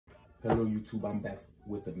Hello YouTube, I'm back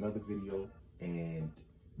with another video, and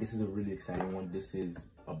this is a really exciting one. This is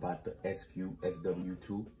about the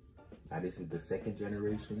SQ-SW2. Now this is the second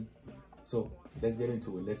generation. So let's get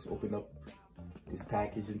into it. Let's open up this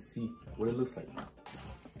package and see what it looks like.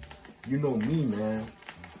 You know me, man.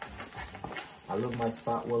 I love my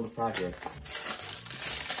spot welder project.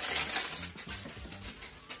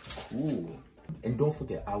 Ooh. And don't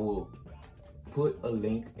forget, I will put a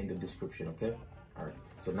link in the description, okay? All right,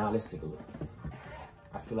 so now let's take a look.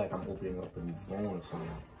 I feel like I'm opening up a new phone or something.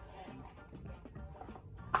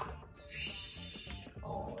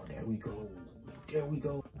 Oh, there we go. There we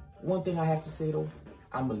go. One thing I have to say though,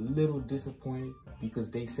 I'm a little disappointed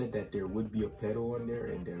because they said that there would be a pedal on there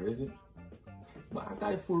and there isn't. But I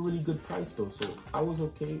got it for a really good price though, so I was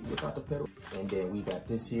okay without the pedal. And then we got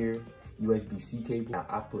this here, USB-C cable. Now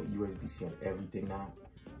I put USB-C on everything now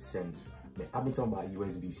since, man, I've been talking about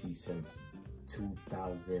USB-C since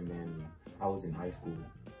 2000, and I was in high school,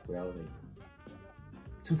 so that was like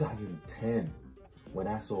 2010 when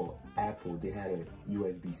I saw Apple. They had a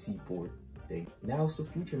USB-C port thing. Now it's the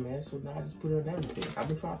future, man, so now I just put it on everything. I've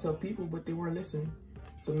been trying to tell people, but they weren't listening,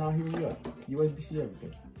 so now here we are, USB-C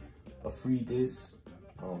everything. A free disc,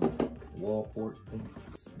 wall port thing.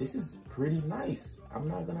 This is pretty nice, I'm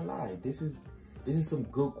not gonna lie. This is some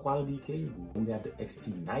good quality cable. We have the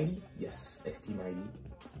XT90, yes, XT90.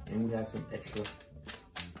 And we have some extra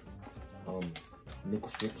nickel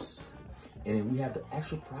strips. And then we have the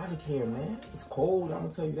actual product here, man. It's cold, I'm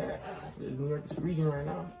gonna tell you that. New York is freezing right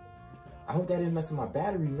now. I hope that didn't mess with my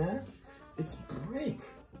battery, man. It's brick.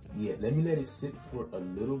 Yeah, let it sit for a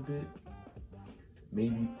little bit.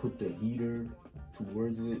 Maybe put the heater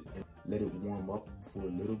towards it and let it warm up for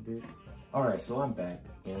a little bit. All right, so I'm back,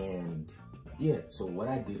 and yeah, so what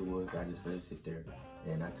I did was I just let it sit there,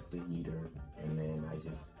 and I took the heater and then I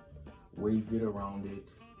just waved it around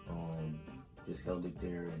it, just held it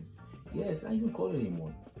there, and yeah, it's not even cold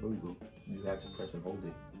anymore. There we go. You have to press and hold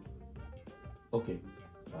it. Okay.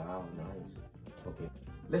 Wow, nice. Okay.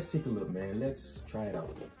 Let's take a look, man. Let's try it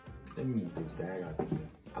out. Let me move this bag out here.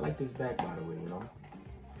 I like this bag, by the way, you know?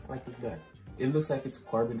 I like this bag. It looks like it's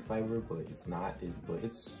carbon fiber, but it's not. But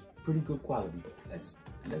it's pretty good quality. Let's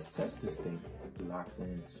test this thing. It locks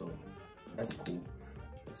in, so that's cool.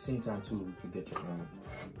 At the same time too, you can get your own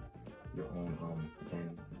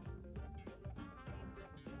pen.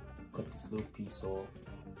 Cut this little piece off.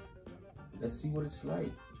 Let's see what it's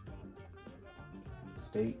like.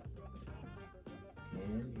 Stay. And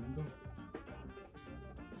here we go.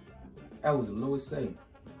 That was the lowest setting.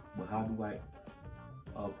 But how do I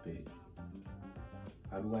up it?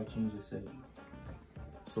 How do I change the setting?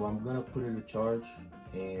 So I'm gonna put it to charge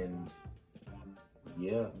and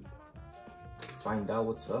yeah, find out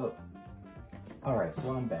what's up. All right,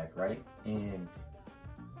 so I'm back, right? And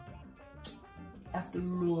after a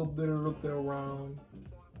little bit of looking around,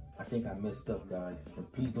 I think I messed up, guys.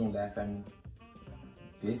 And please don't laugh at me.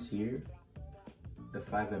 This here, the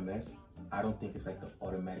 5MS, I don't think it's like the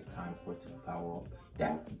automatic time for it to power off.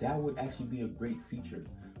 That would actually be a great feature,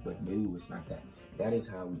 but no, it's not that. That is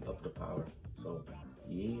how we up the power. So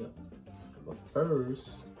yeah, but first,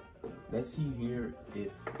 let's see here if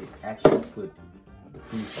it actually could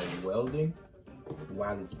do some welding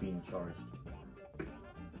while it's being charged.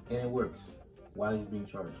 And it works while it's being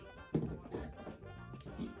charged.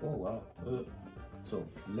 Oh wow. So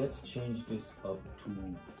let's change this up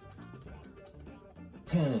to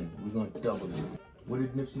 10. We're gonna double it. What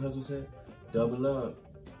did Nipsey Hussle say? Double up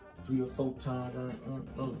 3 or 4 times.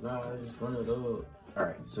 Those guys run it up. All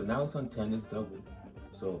right, so now it's on 10. It's double.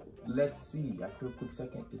 So let's see. After a quick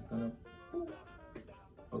second, it's gonna.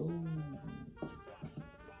 Oh.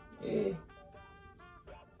 Yeah.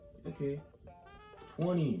 Okay.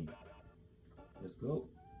 20. Let's go.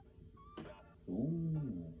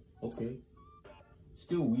 Ooh. Okay.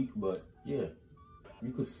 Still weak, but yeah,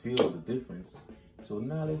 you could feel the difference. So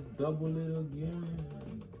now let's double it again.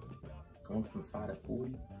 Going from 5 to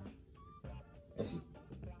 40. Let's see.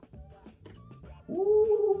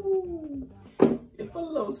 Ooh, it put a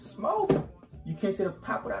little smoke. You can't see the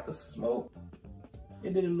pop without the smoke.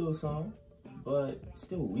 It did a little song, but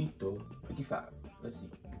still weak though. 55. Let's see.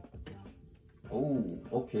 Oh,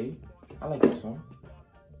 okay. I like this one.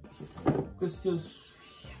 Could still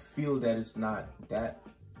feel that it's not that.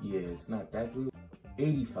 Yeah, it's not that good.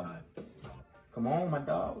 85. Come on, my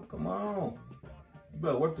dog. Come on. You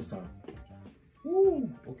better work this time. Woo.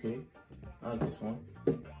 Okay. I like this one.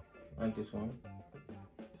 I like this one.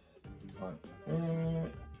 All right.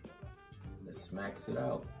 And let's max it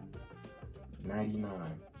out. 99.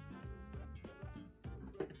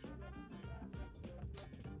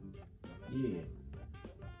 Yeah.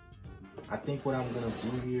 I think what I'm gonna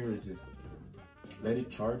do here is just let it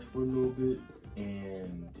charge for a little bit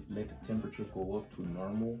and let the temperature go up to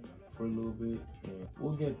normal for a little bit, and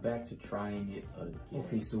we'll get back to trying it again.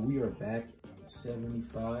 Okay, so we are back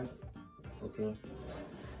 75. Okay,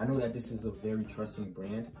 I know that this is a very trusting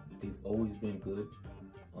brand. They've always been good.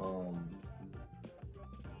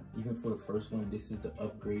 Even for the first one, this is the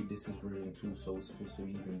upgrade. This is version 2, so it's supposed to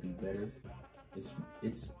even be better.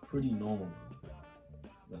 It's pretty known,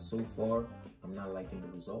 but so far I'm not liking the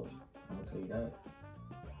results. I'm gonna tell you that.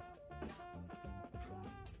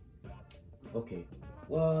 Okay,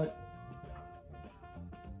 what?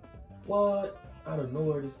 Out of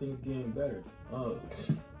nowhere, this thing's getting better. Oh,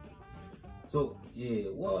 so yeah,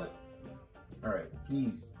 what? All right,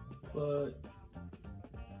 please, what?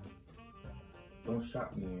 Don't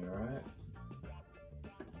shock me, all right?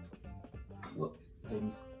 What? Let me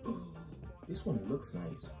see. This one looks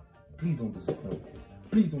nice. Please don't disappoint.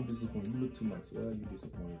 Please don't disappoint. You look too nice. You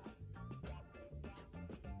disappointed.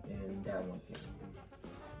 And that one came.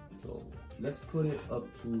 So let's put it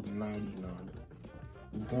up to 99.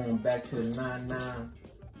 We're going back to the 99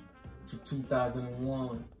 to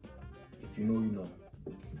 2001. If you know, you know.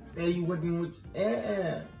 Hey, you working with?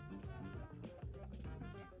 Yeah.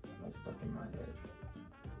 I'm stuck in my head.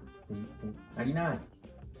 99.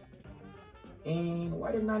 And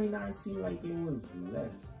why did 99 seem like it was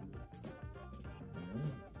less?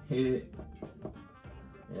 Yeah,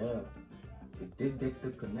 it did get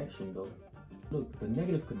the connection though. Look, the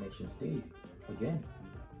negative connection stayed again.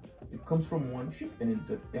 It comes from one strip and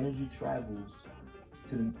the energy travels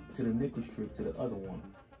to the nickel strip to the other one.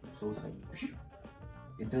 So it's like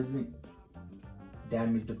it doesn't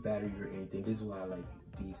damage the battery or anything. This is why I like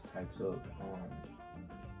these types of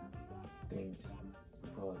things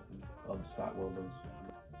called spot welders.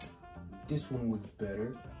 This one was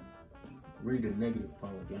better. Read the negative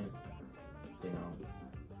part again.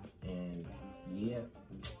 And yeah,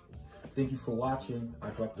 thank you for watching. I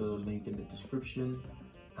dropped a link in the description.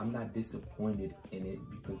 I'm not disappointed in it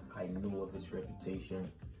because I know of its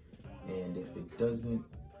reputation, and if it doesn't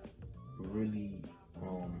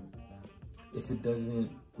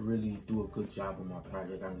really do a good job on my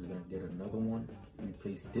project, I'm just gonna get another one,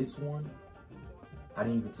 replace this one. I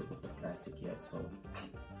didn't even take off the plastic yet, so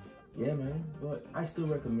yeah, man. But I still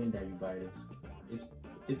recommend that you buy this.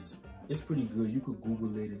 It's pretty good. You could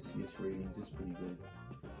Google it and see its ratings. It's pretty good.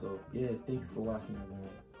 So yeah, thank you for watching, everyone.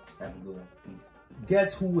 Have a good one. Peace.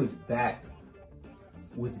 Guess who is back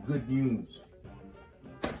with good news?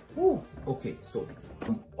 Woo. Okay, so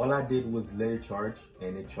all I did was let it charge,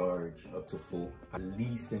 and it charged up to full, at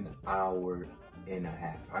least an hour and a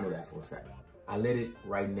half. I know that for a fact. I let it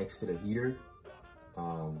right next to the heater.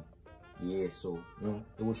 Yeah, so you know,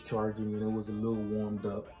 it was charging and it was a little warmed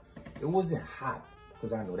up. It wasn't hot,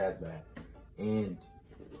 because I know that's bad. And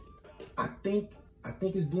I think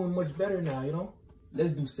it's doing much better now, you know?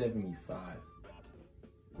 Let's do 75.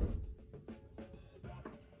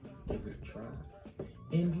 Give it a try.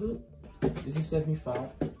 And look, this is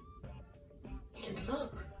 75. And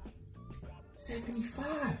look,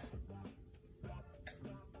 75.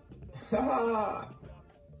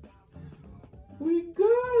 We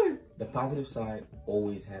good. The positive side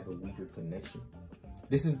always have a weaker connection.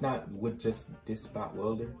 This is not with just this spot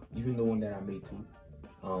welder, even the one that I made too.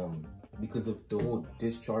 Because of the whole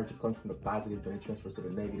discharge, it comes from the positive, then it transfers to the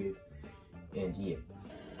negative, and yeah.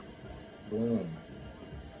 Boom.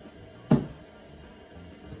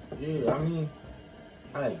 Yeah, I mean,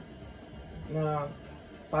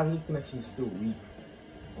 positive connection is still weak.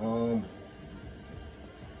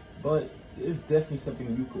 But it's definitely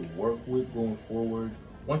something you could work with going forward.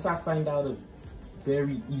 Once I find out a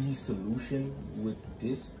very easy solution with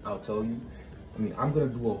this, I'll tell you. I mean, I'm gonna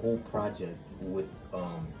do a whole project with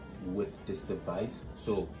this device.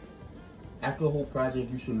 So after the whole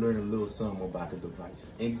project, you should learn a little something about the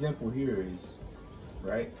device. An example here is,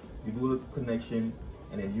 right, you do a connection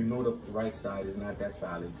and then you know the right side is not that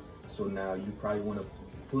solid. So now you probably want to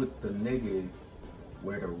put the negative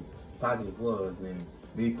where the positive was, and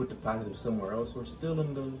maybe put the positive somewhere else. We're still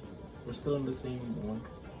in the same one.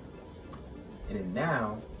 And then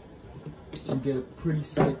now you get a pretty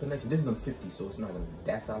solid connection. This is on 50, so it's not gonna be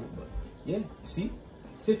that solid, but yeah, see,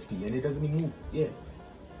 50, and it doesn't even move. Yeah,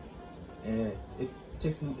 and it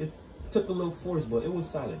took a little force, but it was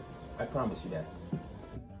solid. I promise you that.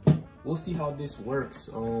 We'll see how this works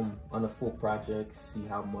on a full project. See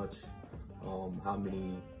how much, how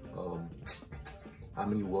many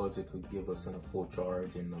welds it could give us on a full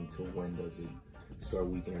charge, and until when does it start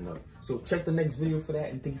weakening up. So check the next video for that,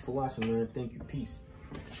 and thank you for watching, man. Thank you. Peace.